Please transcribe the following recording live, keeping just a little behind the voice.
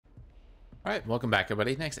Alright, welcome back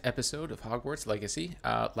everybody. Next episode of Hogwarts Legacy.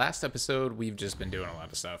 Last episode, we've just been doing a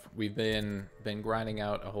lot of stuff. We've been grinding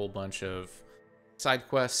out a whole bunch of side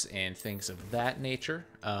quests and things of that nature.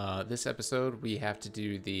 This episode, we have to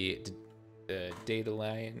do the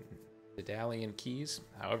Daedalian keys,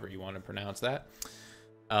 however you want to pronounce that.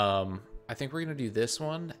 I think we're going to do this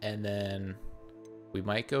one, and then we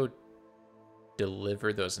might go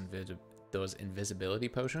deliver those invisibility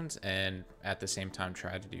potions, and at the same time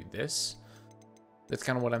try to do this. That's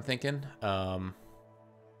kind of what I'm thinking. I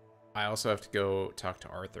also have to go talk to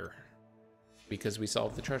Arthur because we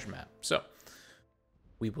solved the treasure map. So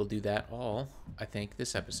we will do that all, I think,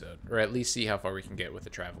 this episode, or at least see how far we can get with the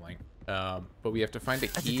traveling. But we have to find a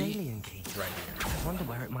key. A Daedalian key. Right here. I wonder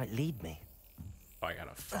where it might lead me. Oh, I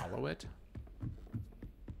gotta follow it.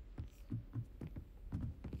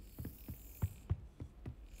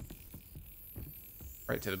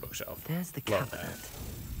 Right to the bookshelf. There's the Love cabinet. that.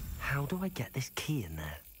 How do I get this key in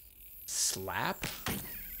there? Slap?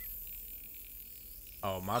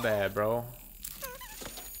 Oh, my bad, bro.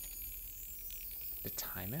 To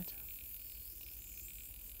time it?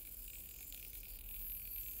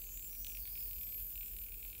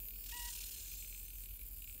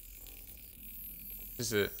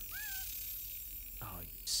 Is it? Oh, you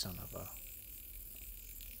son of a...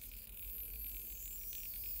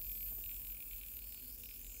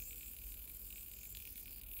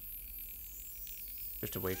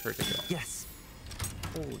 Just to wait for it to go. Yes.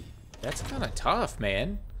 Holy, that's kind of tough,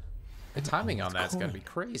 man. The timing on that's gotta be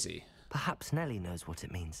crazy. Perhaps Nellie knows what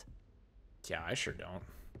it means. Yeah, I sure don't.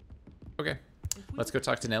 Okay, let's go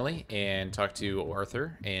talk to Nellie and talk to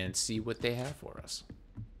Arthur and see what they have for us.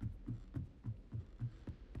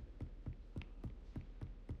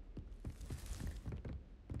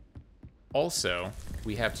 Also,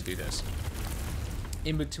 we have to do this.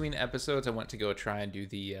 In between episodes, I went to go try and do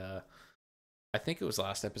the, I think it was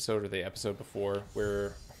last episode or the episode before,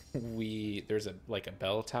 where there's like a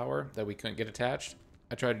bell tower that we couldn't get attached.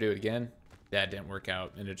 I tried to do it again. That didn't work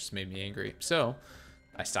out, and it just made me angry. So,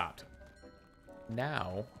 I stopped.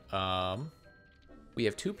 Now, we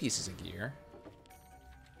have 2 pieces of gear.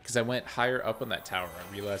 Because I went higher up on that tower,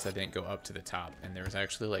 I realized I didn't go up to the top, and there was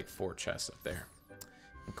actually like 4 chests up there.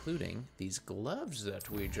 Including these gloves that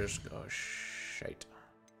we just got. Shite.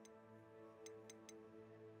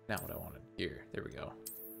 Now what I wanted. Here, there we go.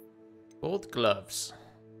 Gold gloves.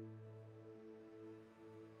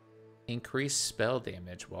 Increase spell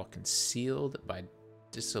damage while concealed by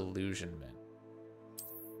disillusionment.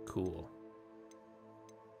 Cool.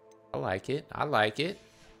 I like it. I like it.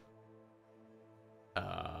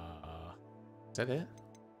 Is that it?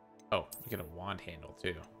 Oh, we get a wand handle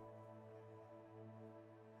too.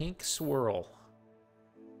 Pink swirl.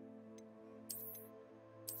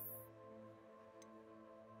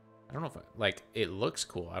 I don't know if it looks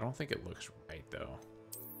cool. I don't think it looks right though.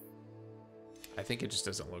 I think it just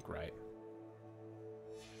doesn't look right.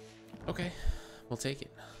 Okay, we'll take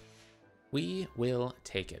it. We will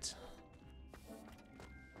take it.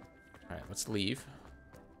 All right, let's leave.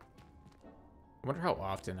 I wonder how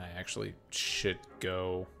often I actually should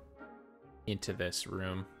go into this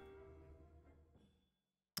room.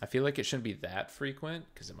 I feel like it shouldn't be that frequent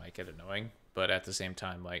because it might get annoying, but at the same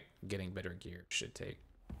time, like, getting better gear should take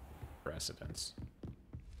precedence.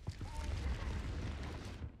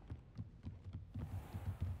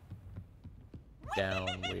 Down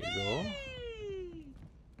we go.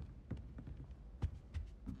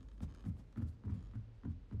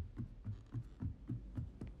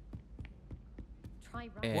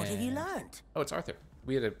 What have you learned? Oh, it's Arthur.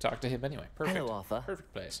 We had to talk to him anyway. Perfect. Hello, Arthur.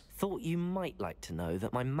 Perfect place. Thought you might like to know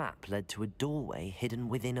that my map led to a doorway hidden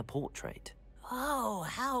within a portrait. Oh,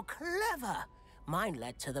 how clever! Mine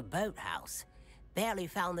led to the boathouse. Barely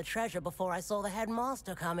found the treasure before I saw the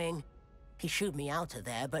headmaster coming. He shooed me out of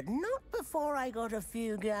there, but not before I got a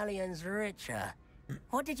few galleons richer.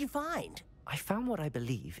 What did you find? I found what I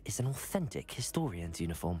believe is an authentic historian's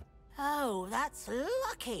uniform. Oh, that's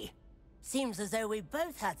lucky. Seems as though we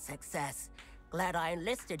both had success. Glad I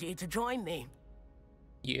enlisted you to join me.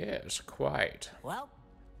 Yes, quite. Well,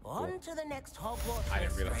 on to the next Hogwarts. I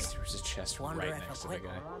didn't realize there was a chest Wonder right if next a to the quick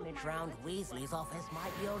guy. rummage round Weasley's office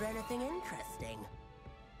might yield anything interesting.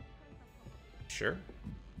 Sure.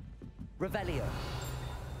 Revelio.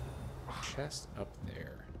 Chest up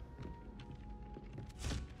there.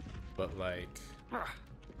 But like...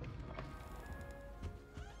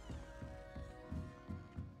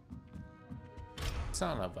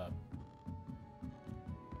 Son of a...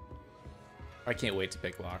 I can't wait to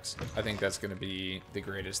pick locks. I think that's going to be the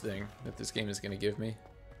greatest thing that this game is going to give me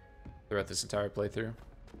throughout this entire playthrough.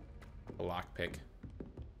 A lock pick.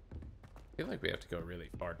 feel like we have to go really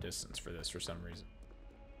far distance for this for some reason.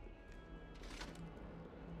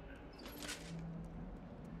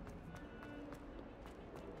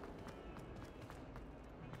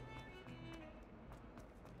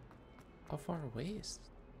 How far away is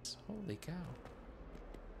this? Holy cow.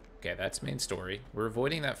 Okay, that's main story. We're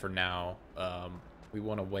avoiding that for now. We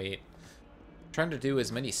want to wait. Trying to do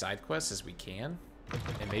as many side quests as we can.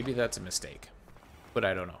 And maybe that's a mistake. But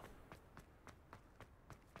I don't know.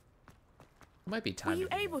 It might be time Were you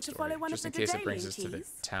able to follow one just of in the case it brings us to Daedalian the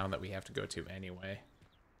keys? town that we have to go to anyway.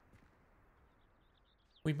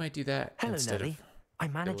 We might do that Hello, instead Nelly. of I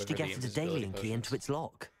managed to deliver the get the invisibility Daedalian key into potions. its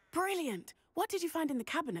lock. Brilliant. What did you find in the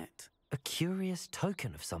cabinet? A curious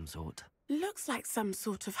token of some sort. Looks like some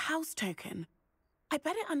sort of house token. I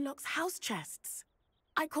bet it unlocks house chests.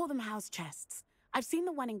 I call them house chests. I've seen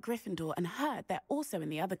the one in Gryffindor and heard they're also in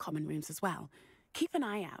the other common rooms as well. Keep an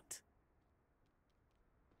eye out.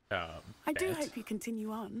 I do bet. hope you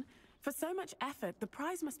continue on. For so much effort, the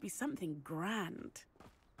prize must be something grand.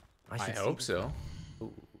 I should see hope this. so.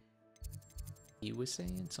 Ooh. He was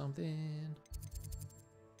saying something.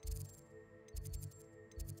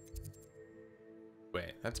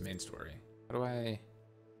 Wait, that's main story. How do I'm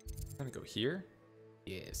gonna go here?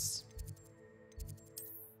 Yes.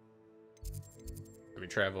 Do we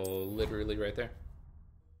travel literally right there?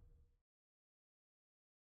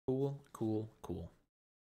 Cool, cool, cool.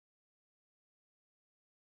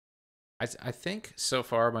 I think so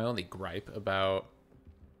far my only gripe about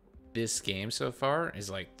this game so far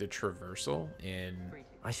is like the traversal in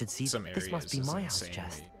I should see. some areas This must be is my house insanely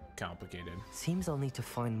chest. complicated. Seems I'll need to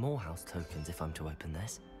find more house tokens if I'm to open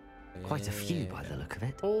this. Quite a few by the look of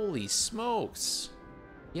it. Holy smokes!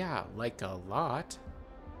 Yeah, like a lot.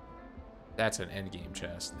 That's an endgame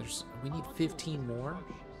chest. We need 15 more.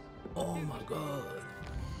 Oh my god.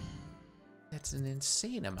 That's an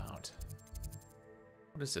insane amount.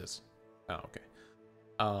 What is this? Oh, okay.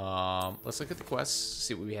 Let's look at the quests,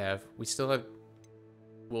 see what we have. We still have.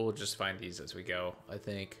 We'll just find these as we go, I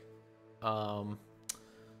think.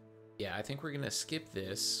 Yeah, I think we're gonna skip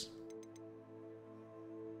this.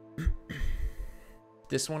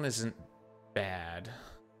 This one isn't bad.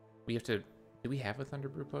 We have to. Do we have a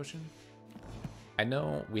Thunderbrew potion? I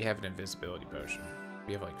know we have an invisibility potion.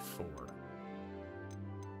 We have like 4.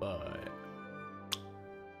 But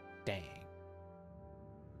dang.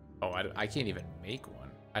 Oh, I can't even make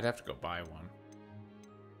one. I'd have to go buy one.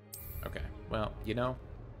 Okay, well, you know,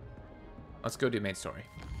 let's go do main story.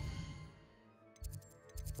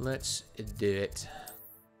 Let's do it.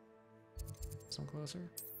 Some closer?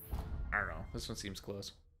 I don't know. This one seems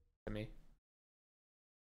close to me.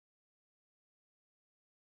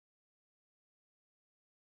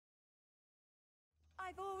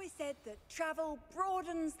 I've always said that travel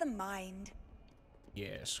broadens the mind.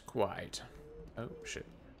 Yes, quite. Oh, shit.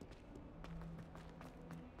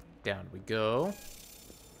 Down we go.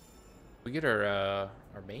 We get our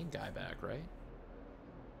main guy back, right?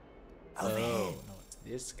 Oh, no, it's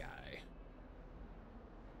this guy.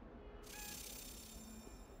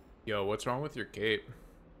 Yo, what's wrong with your cape?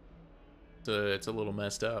 It's a little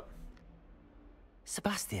messed up.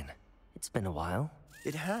 Sebastian, it's been a while.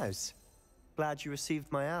 It has. Glad you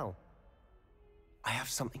received my owl. I have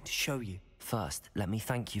something to show you. First, let me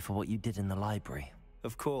thank you for what you did in the library.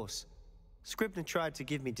 Of course. Scribner tried to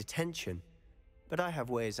give me detention, but I have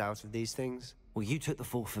ways out of these things. Well, you took the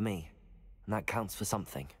fall for me, and that counts for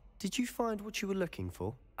something. Did you find what you were looking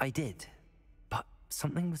for? I did, but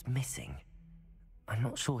something was missing. I'm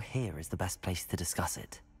not sure here is the best place to discuss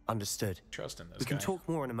it. Understood. Trust in this We guy. can talk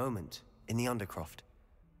more in a moment, in the Undercroft.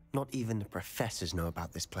 Not even the professors know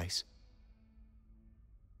about this place.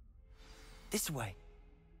 This way.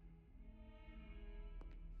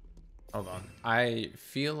 Hold on. I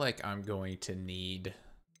feel like I'm going to need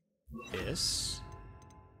this.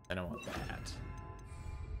 And I want that.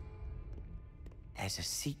 There's a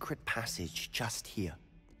secret passage just here.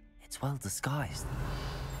 It's well disguised.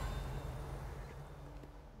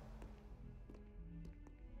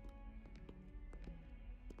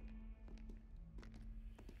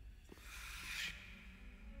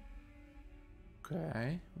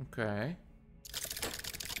 Okay, okay.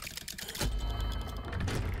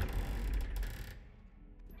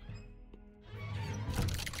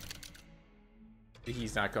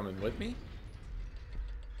 He's not coming with me?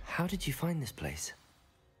 How did you find this place?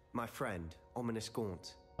 My friend, Ominous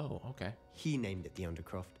Gaunt. Oh, okay. He named it the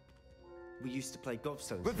Undercroft. We used to play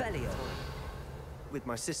gobstones Revelio. with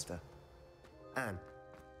my sister, Anne.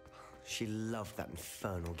 She loved that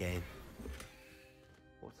infernal game.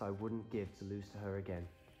 What I wouldn't give to lose to her again.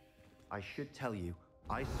 I should tell you,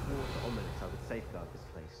 I swore to Ominous I would safeguard this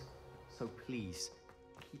place. So please,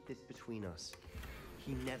 keep this between us.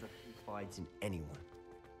 He never confides in anyone.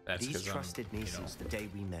 That's He's 'cause I'm, trusted me you know, since the day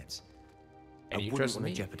we met. and I you wouldn't trust want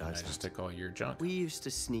me. to jeopardize I that. just took all your junk. We used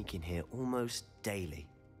to sneak in here almost daily.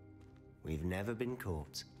 We've never been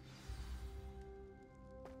caught.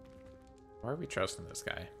 Why are we trusting this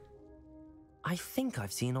guy? I think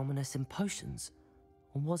I've seen Ominous in potions.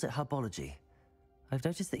 Or was it herbology? I've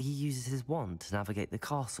noticed that he uses his wand to navigate the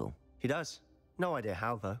castle. He does. No idea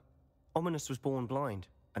how, though. Ominous was born blind,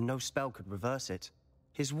 and no spell could reverse it.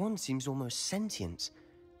 His wand seems almost sentient.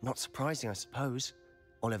 Not surprising, I suppose.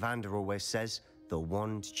 Ollivander always says, the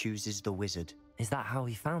wand chooses the wizard. Is that how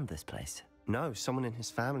he found this place? No, someone in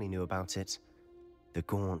his family knew about it. The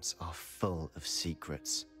Gaunts are full of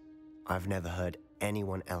secrets. I've never heard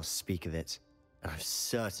anyone else speak of it, and I've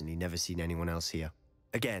certainly never seen anyone else here.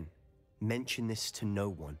 Again, mention this to no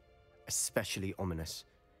one, especially Ominous.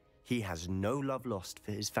 He has no love lost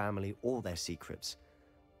for his family or their secrets,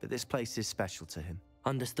 but this place is special to him.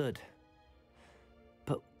 Understood.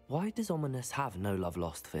 But why does Ominous have no love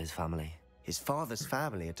lost for his family? His father's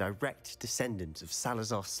family are direct descendants of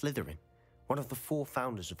Salazar Slytherin, one of the 4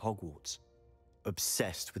 founders of Hogwarts.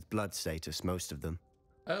 Obsessed with blood status, most of them.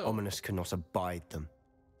 Oh. Ominous cannot abide them,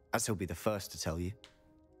 as he'll be the first to tell you.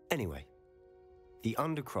 Anyway, the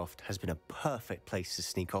Undercroft has been a perfect place to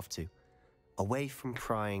sneak off to, away from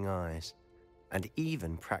prying eyes, and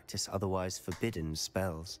even practice otherwise forbidden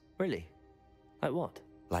spells. Really? Like what?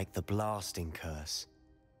 Like the blasting curse.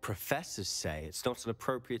 Professors say it's not an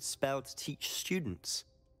appropriate spell to teach students.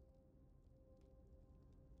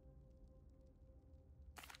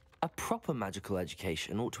 A proper magical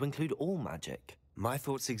education ought to include all magic. My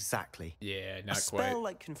thoughts exactly. Yeah, A not spell quite.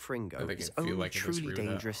 like I Confringo think is I feel only like I disagree truly with that.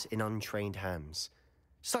 dangerous in untrained hands.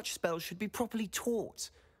 Such spells should be properly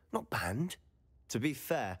taught, not banned. To be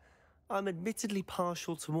fair, I'm admittedly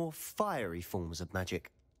partial to more fiery forms of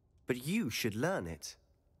magic, but you should learn it.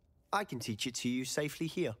 I can teach it to you safely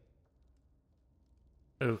here.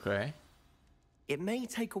 Okay. It may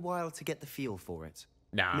take a while to get the feel for it.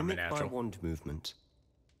 Nah, I'm a Mimic my natural. wand movement.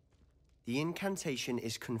 The incantation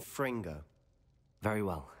is Confringo. Very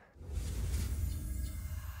well.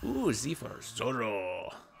 Ooh, Z for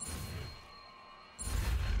Zorro.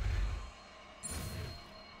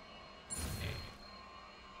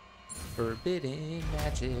 Forbidden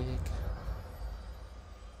magic.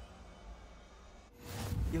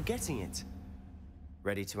 You're getting it.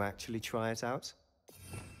 Ready to actually try it out?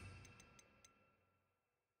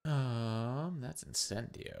 That's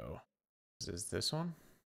Incendio. Is this one?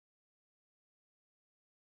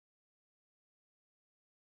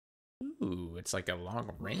 Ooh, it's like a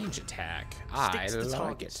long range attack. I Stick to the like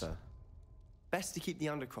target, it. sir. Best to keep the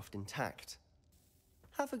Undercroft intact.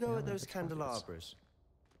 Have a go at those candelabras.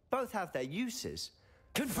 Both have their uses.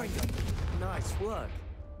 Confringo. Nice work.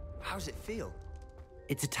 How's it feel?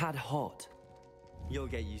 It's a tad hot. You'll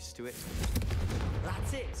get used to it.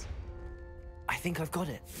 That's it. I think I've got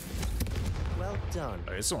it. Well done.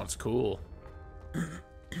 Oh, this one's cool.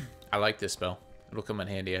 I like this spell. It'll come in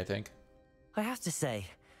handy, I think. I have to say,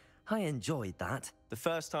 I enjoyed that. The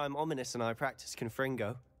first time Ominous and I practiced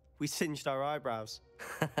Confringo, we singed our eyebrows.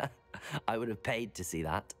 I would have paid to see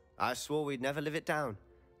that. I swore we'd never live it down.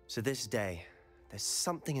 So this day, there's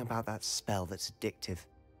something about that spell that's addictive.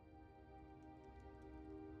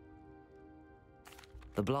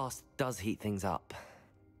 The blast does heat things up.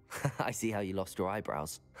 I see how you lost your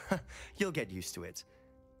eyebrows. You'll get used to it.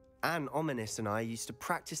 Anne, Ominous, and I used to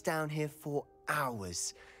practice down here for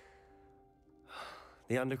hours.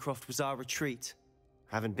 The Undercroft was our retreat.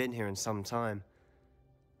 Haven't been here in some time.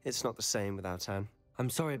 It's not the same without Anne. I'm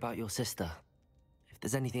sorry about your sister. If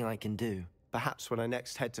there's anything I can do... Perhaps when I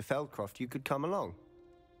next head to Feldcroft, you could come along.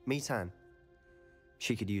 Meet Anne.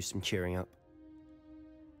 She could use some cheering up.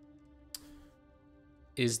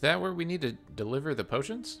 Is that where we need to deliver the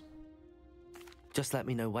potions? Just let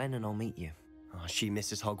me know when and I'll meet you. Oh, she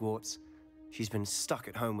misses Hogwarts. She's been stuck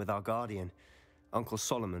at home with our guardian, Uncle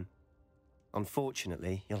Solomon.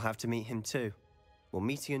 Unfortunately, you'll have to meet him too. Well,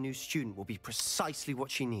 meeting a new student will be precisely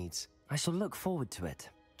what she needs. I shall look forward to it.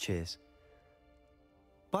 Cheers.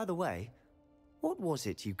 By the way, what was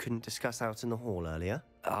it you couldn't discuss out in the hall earlier?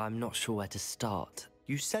 I'm not sure where to start.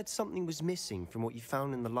 You said something was missing from what you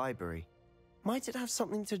found in the library. Might it have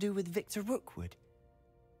something to do with Victor Rookwood?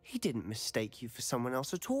 He didn't mistake you for someone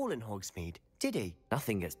else at all in Hogsmeade, did he?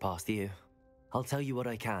 Nothing gets past you. I'll tell you what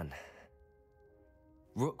I can.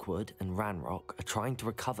 Rookwood and Ranrock are trying to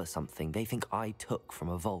recover something they think I took from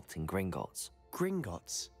a vault in Gringotts.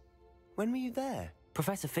 Gringotts? When were you there?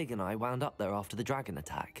 Professor Fig and I wound up there after the dragon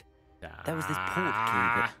attack. There was this port key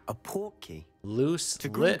that... A port key? Loose To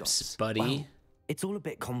lips, Gringotts? buddy. Well, it's all a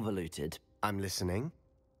bit convoluted. I'm listening.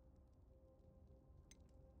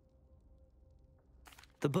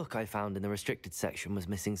 The book I found in the restricted section was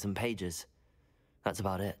missing some pages. That's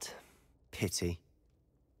about it. Pity.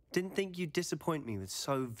 Didn't think you'd disappoint me with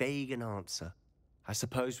so vague an answer. I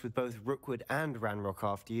suppose with both Rookwood and Ranrock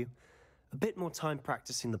after you, a bit more time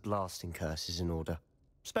practicing the blasting curse is in order.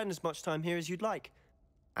 Spend as much time here as you'd like.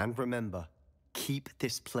 And remember, keep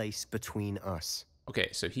this place between us. Okay,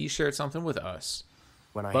 so he shared something with us.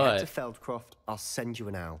 When I But- head to Feldcroft, I'll send you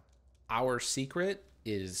an owl. Our secret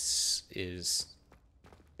is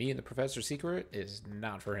me and the professor's secret is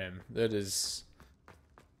not for him. That is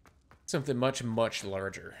something much, much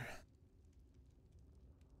larger.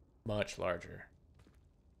 Much larger.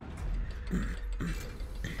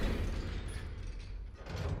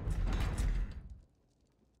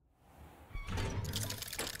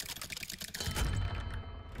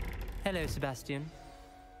 Hello, Sebastian.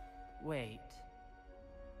 Wait.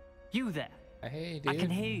 You there? Hey, dude. I can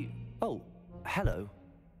hear you. Oh, hello.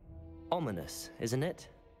 Ominous, isn't it?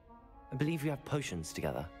 I believe we have potions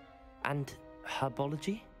together. And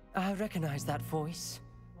herbology? I recognize that voice.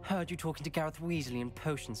 Heard you talking to Gareth Weasley in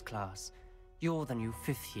potions class. You're the new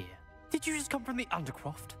 5th year. Did you just come from the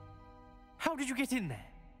Undercroft? How did you get in there?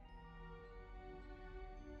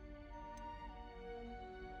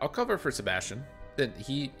 I'll cover for Sebastian. Then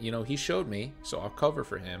he showed me, so I'll cover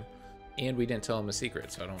for him. And we didn't tell him a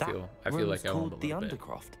secret, so I feel like I owe him a called the little bit.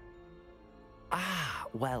 Undercroft. Ah,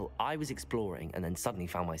 well, I was exploring and then suddenly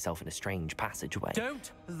found myself in a strange passageway.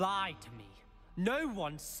 Don't lie to me. No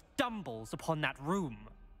one stumbles upon that room.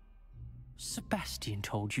 Sebastian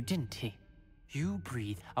told you, didn't he? You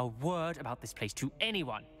breathe a word about this place to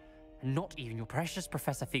anyone, and not even your precious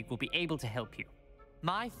Professor Fig will be able to help you.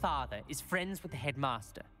 My father is friends with the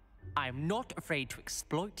headmaster. I am not afraid to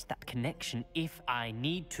exploit that connection if I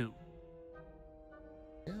need to.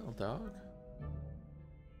 Hell, dog.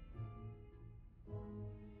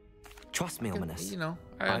 Trust me, Ominous. You know,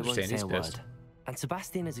 I I won't understand say he's a pissed. word. And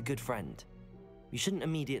Sebastian is a good friend. You shouldn't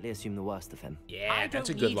immediately assume the worst of him. Yeah, I that's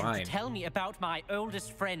a don't good need you line. to tell me about my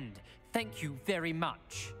oldest friend. Thank you very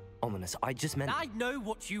much. Ominous, I just meant... I know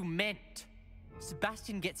what you meant.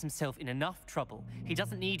 Sebastian gets himself in enough trouble. He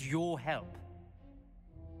doesn't need your help.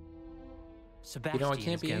 Sebastian I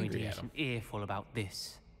can't is be going angry to at get him. an earful about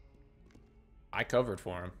this. I covered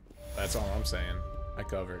for him. That's all I'm saying. I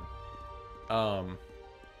covered. I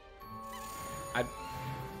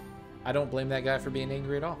don't blame that guy for being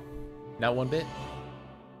angry at all. Not one bit.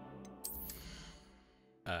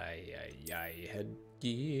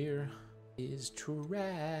 Headgear is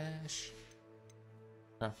trash.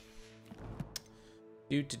 Oh.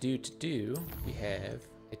 We have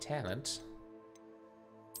a talent.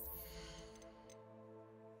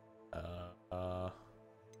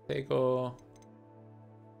 Tego.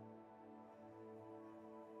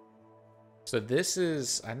 So this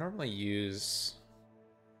is, I normally use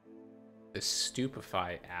the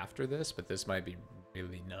Stupefy after this, but this might be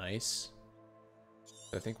really nice.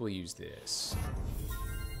 So I think we'll use this.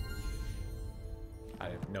 I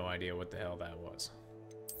have no idea what the hell that was.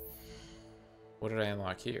 What did I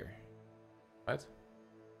unlock here? What?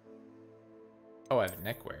 Oh, I have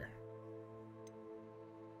neckwear.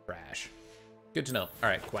 Trash. Good to know.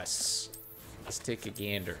 Alright, quests. Let's take a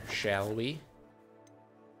gander, shall we?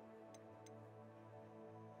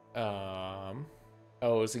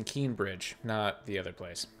 Oh, it was in Keenbridge, not the other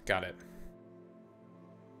place. Got it.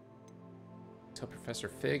 Tell Professor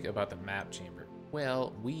Fig about the map chamber.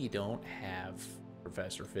 Well, we don't have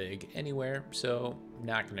Professor Fig anywhere, so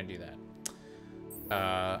not gonna do that.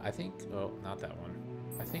 I think, oh, not that one.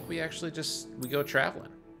 I think we actually we go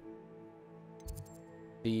traveling.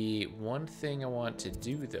 The one thing I want to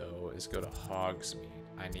do, though, is go to Hogsmeade.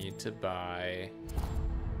 I need to buy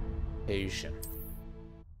Asian.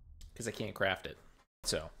 Because I can't craft it.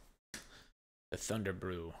 So, the Thunder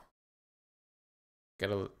Brew.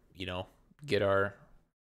 Gotta, get our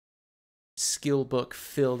skill book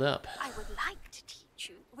filled up. I would like to teach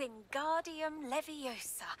you Wingardium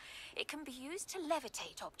Leviosa. It can be used to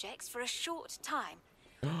levitate objects for a short time.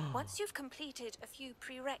 Once you've completed a few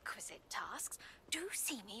prerequisite tasks, do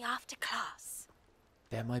see me after class.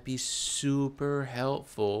 That might be super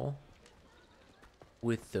helpful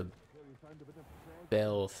with the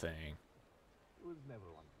bell thing.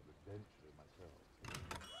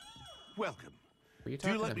 Welcome. Were you Do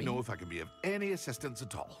talking let to me know if I can be of any assistance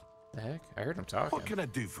at all. The heck? I heard him talking. What can I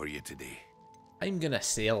do for you today? I'm gonna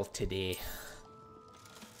sell today.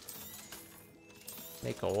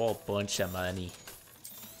 Make a whole bunch of money.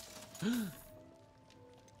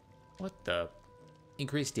 What the?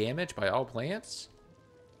 Increased damage by all plants?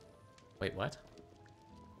 Wait, what?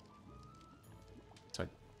 So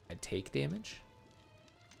I take damage?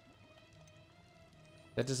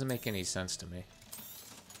 That doesn't make any sense to me.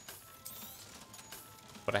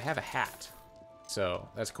 But I have a hat. So,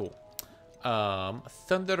 that's cool.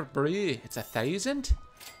 Thunder Brew. It's 1,000?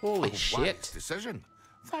 Holy shit. Wise decision.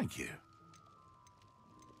 Thank you.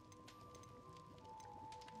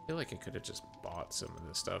 I feel like I could have just bought some of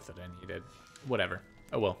the stuff that I needed. Whatever.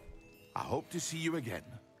 Oh well. I hope to see you again.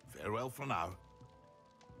 Farewell for now.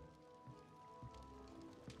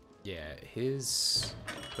 Yeah,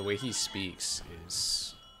 the way he speaks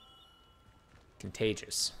is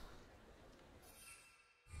contagious.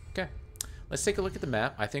 Okay, let's take a look at the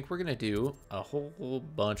map. I think we're gonna do a whole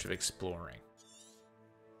bunch of exploring.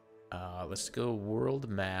 Let's go world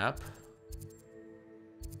map.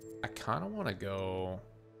 I kind of want to go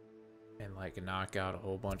and like knock out a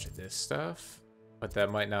whole bunch of this stuff, but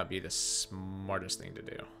that might not be the smartest thing to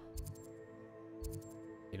do.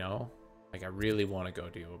 You know? Like, I really want to go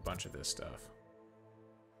do a bunch of this stuff.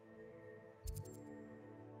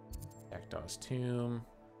 Cactus Tomb.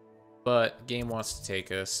 But game wants to take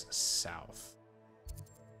us south.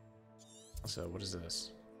 So, what is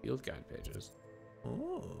this? Field guide pages.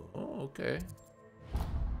 Oh, okay.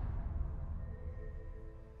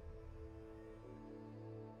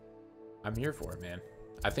 I'm here for it, man.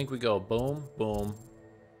 I think we go boom, boom,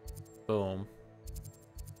 boom.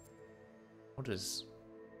 What is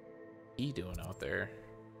he doing out there?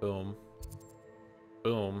 Boom,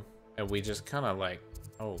 boom. And we just kind of like,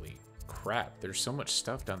 holy crap, there's so much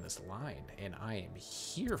stuff down this line, and I am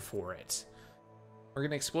here for it. We're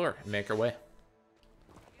gonna explore and make our way.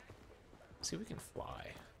 See if we can fly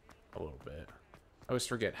a little bit. I always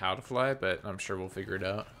forget how to fly, but I'm sure we'll figure it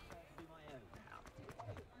out.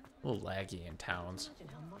 A little laggy in towns.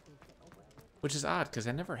 Which is odd, because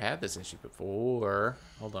I never had this issue before.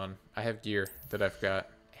 Hold on. I have gear that I've got.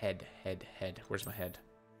 Head. Where's my head?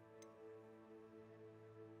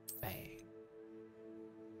 Bang.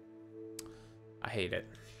 I hate it.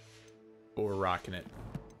 But we're rocking it.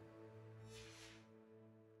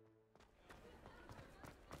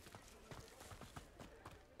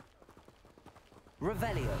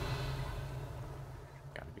 Revelio.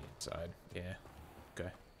 Gotta be inside. Yeah.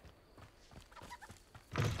 Okay.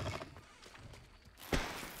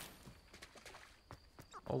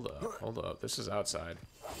 Hold up. This is outside.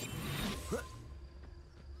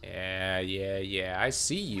 Yeah. I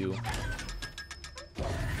see you.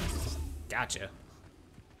 Gotcha.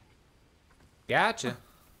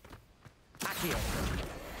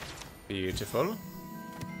 Beautiful.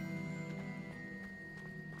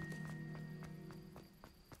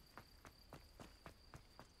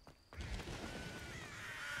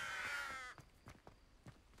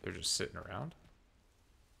 They're just sitting around.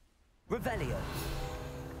 Revelio.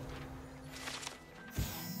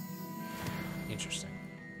 Interesting.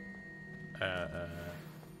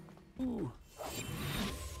 Ooh.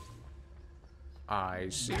 I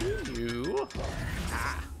see you.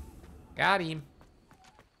 Ah. Got him.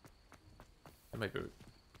 That might be.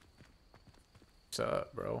 What's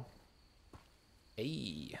up, bro?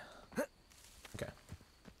 Hey. Okay.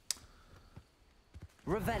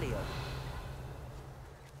 Revelio.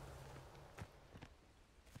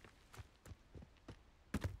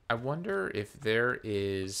 I wonder if there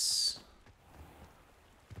is.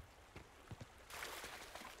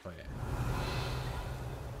 Oh yeah.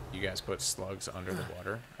 You guys put slugs under the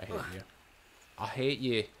water. I hate you. I hate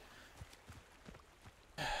you.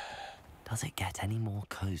 Does it get any more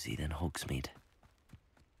cozy than Hogsmeade?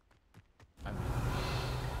 I mean,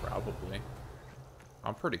 probably.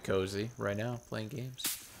 I'm pretty cozy right now playing games.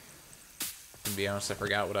 To be honest, I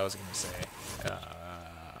forgot what I was gonna say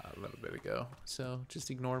a little bit ago, so just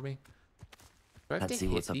ignore me. Let's see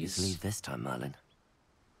what's up your sleeve this time, Merlin.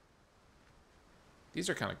 These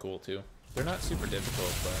are kind of cool too. They're not super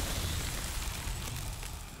difficult, but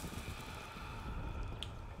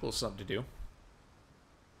a little something to do.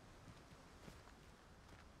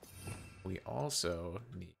 We also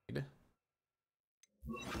need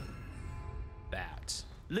that.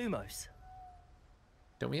 Lumos.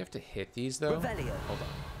 Don't we have to hit these though? Revelio. Hold on.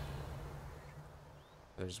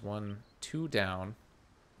 There's 2 down.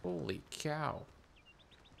 Holy cow.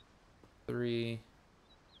 3,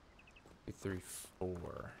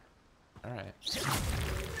 4. Alright.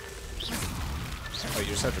 Oh, you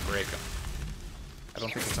just have to break them. I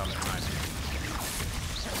don't think it's on the time.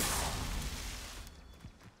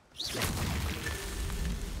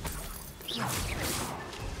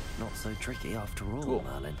 Not so tricky after all, Cool.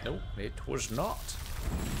 Merlin. Nope, it was not.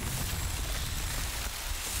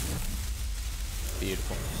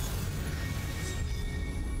 Beautiful.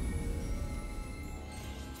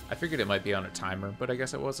 I figured it might be on a timer, but I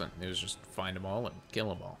guess it wasn't. It was just find them all and kill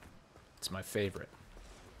them all. It's my favorite.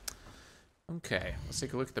 Okay, let's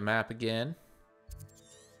take a look at the map again.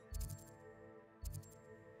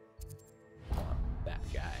 That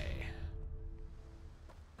guy.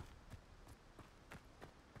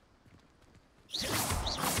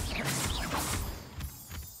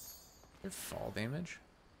 Good fall damage.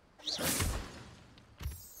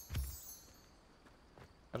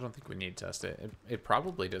 I don't think we need to test it. It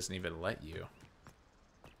probably doesn't even let you.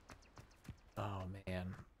 Oh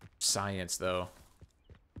man. Science though.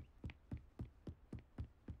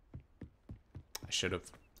 I should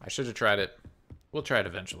have tried it. We'll try it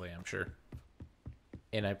eventually, I'm sure.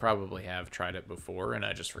 And I probably have tried it before and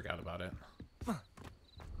I just forgot about it.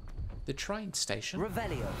 The train station.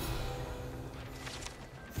 Revelio.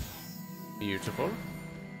 Beautiful.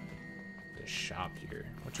 The shop here.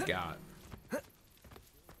 What you got?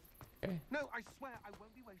 Okay. No, I swear I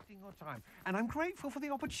won't be wasting your time. And I'm grateful for the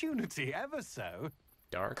opportunity, ever so.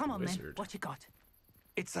 Dark Come on, wizard. then. What you got?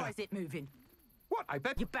 It's Why is it moving? What? I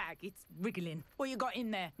bet... Your bag, it's wriggling. What you got in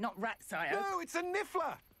there? Not rats, I hope. No, it's a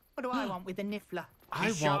niffler. What do I want with a niffler?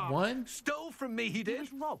 I want one. Stole from me, he He did.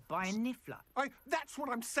 was robbed by a niffler. That's what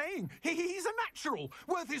I'm saying. He's a natural,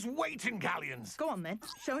 worth his weight in galleons. Go on, then.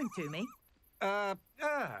 Show him to me. I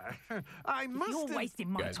must You're have...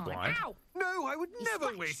 wasting my Guys time. blind? Ow! No, I would You never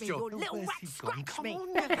scratched waste me, your... you little Where's rat, he gone? scratch Come me.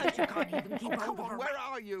 on, Because you can't even keep oh, hold come of on, a where rat.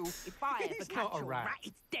 are you? If I He's ever not catch a a rat. rat,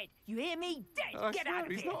 it's dead. You hear me? Dead. I Get swear, out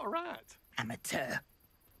of he's here. not a rat. Amateur.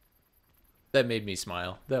 That made me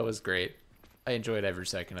smile. That was great. I enjoyed every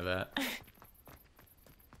second of that.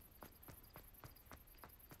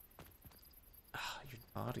 Oh, you're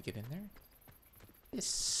not allowed to get in there? This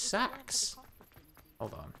sucks.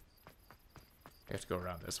 Hold on. I have to go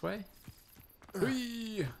around this way?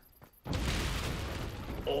 Whee!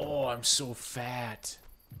 Oh, I'm so fat.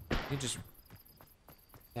 You just...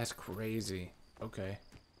 That's crazy. Okay.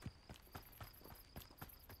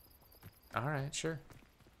 Alright, sure.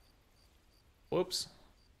 Whoops.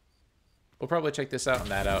 We'll probably check this out and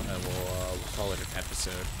that out, and then we'll call it an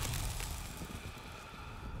episode.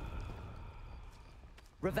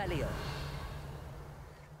 Revelio.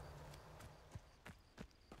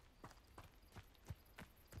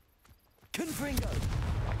 Confringo.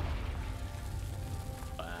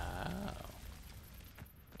 Wow.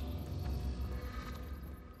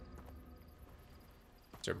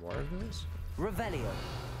 Is there more of those? Revelio.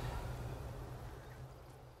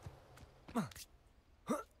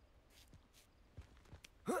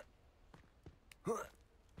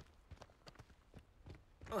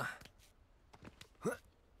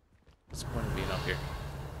 What's the point of being up here?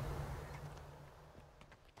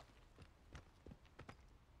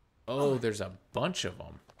 Oh, there's a bunch of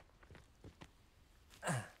them.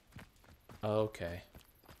 Okay.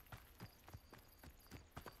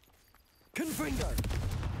 Confringo.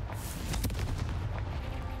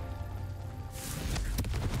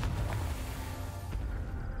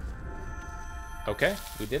 Okay,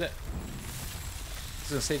 we did it. I was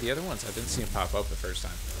gonna say the other ones, I didn't see them pop up the first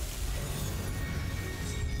time.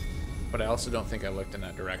 But I also don't think I looked in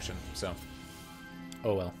that direction, so.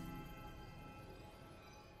 Oh well.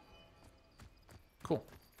 Cool.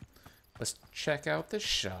 Let's check out the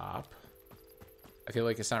shop. I feel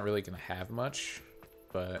like it's not really gonna have much,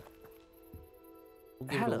 but we'll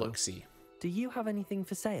give it a look-see. Do you have anything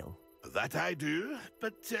for sale? That I do,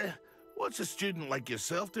 but what's a student like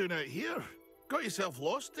yourself doing out here? Got yourself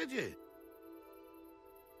lost, did you?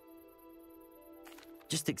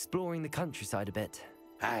 Just exploring the countryside a bit.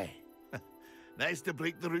 Aye. Nice to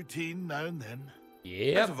break the routine now and then.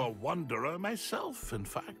 Yeah. Bit of a wanderer myself, in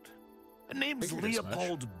fact. Name's Figured as much.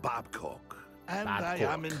 Leopold Babcock, and I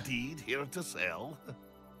am indeed here to sell.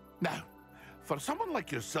 Now, for someone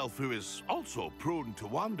like yourself who is also prone to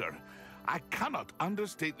wander, I cannot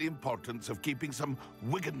understate the importance of keeping some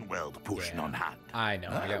Wiggenweld potion on hand. I know,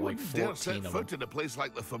 I got like wouldn't dare 14 set of them. foot in a place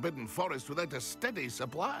like the Forbidden Forest without a steady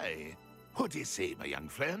supply. What do you say, my young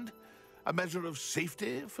friend? A measure of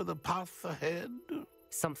safety for the path ahead?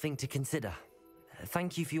 Something to consider.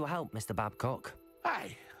 Thank you for your help, Mr. Babcock.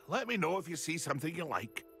 Aye, let me know if you see something you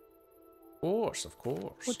like. Of course, of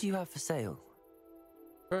course. What do you have for sale?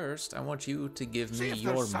 First, I want you to give See me if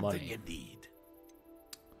your there's something money. you need.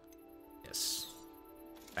 Yes.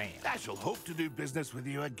 Bam. I shall hope to do business with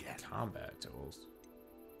you again. Combat tools.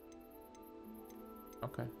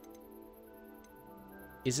 Okay.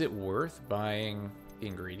 Is it worth buying the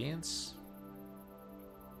ingredients?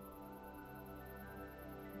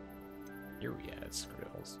 Here we had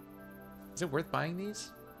skrills. Is it worth buying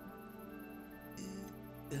these?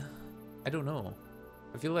 I don't know.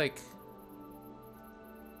 I feel like...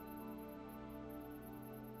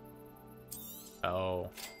 Oh.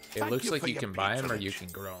 It looks like you can buy them or you can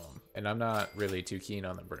grow them. And I'm not really too keen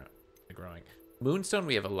on the growing. Moonstone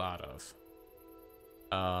we have a lot of.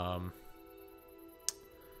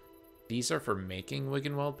 These are for making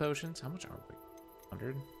Wiggenweld potions. How much are we?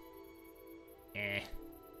 100? Eh.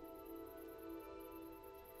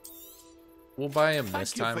 We'll buy them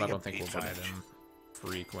this time. I don't think we'll buy them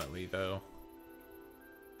frequently, though.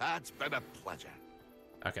 That's been a pleasure.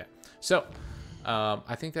 Okay. So,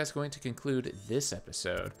 I think that's going to conclude this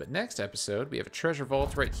episode. But next episode, we have a treasure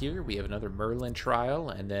vault right here. We have another Merlin trial,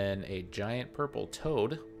 and then a giant purple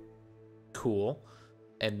toad. Cool.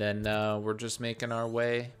 And then we're just making our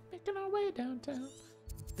way downtown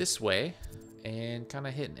this way, and kind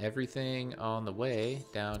of hitting everything on the way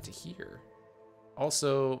down to here.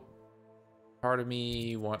 Also, part of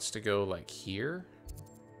me wants to go like here.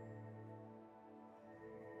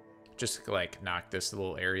 Just like knock this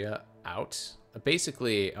little area out.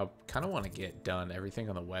 Basically, I kind of want to get done everything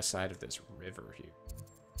on the west side of this river here.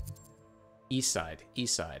 East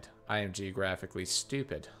side. I am geographically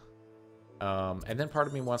stupid. And then part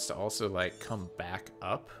of me wants to also like come back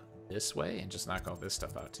up this way and just knock all this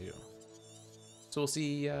stuff out too. So we'll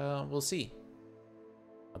see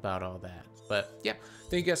about all that. But yeah,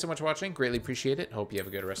 thank you guys so much for watching. Greatly appreciate it. Hope you have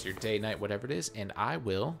a good rest of your day, night, whatever it is. And I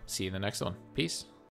will see you in the next one. Peace.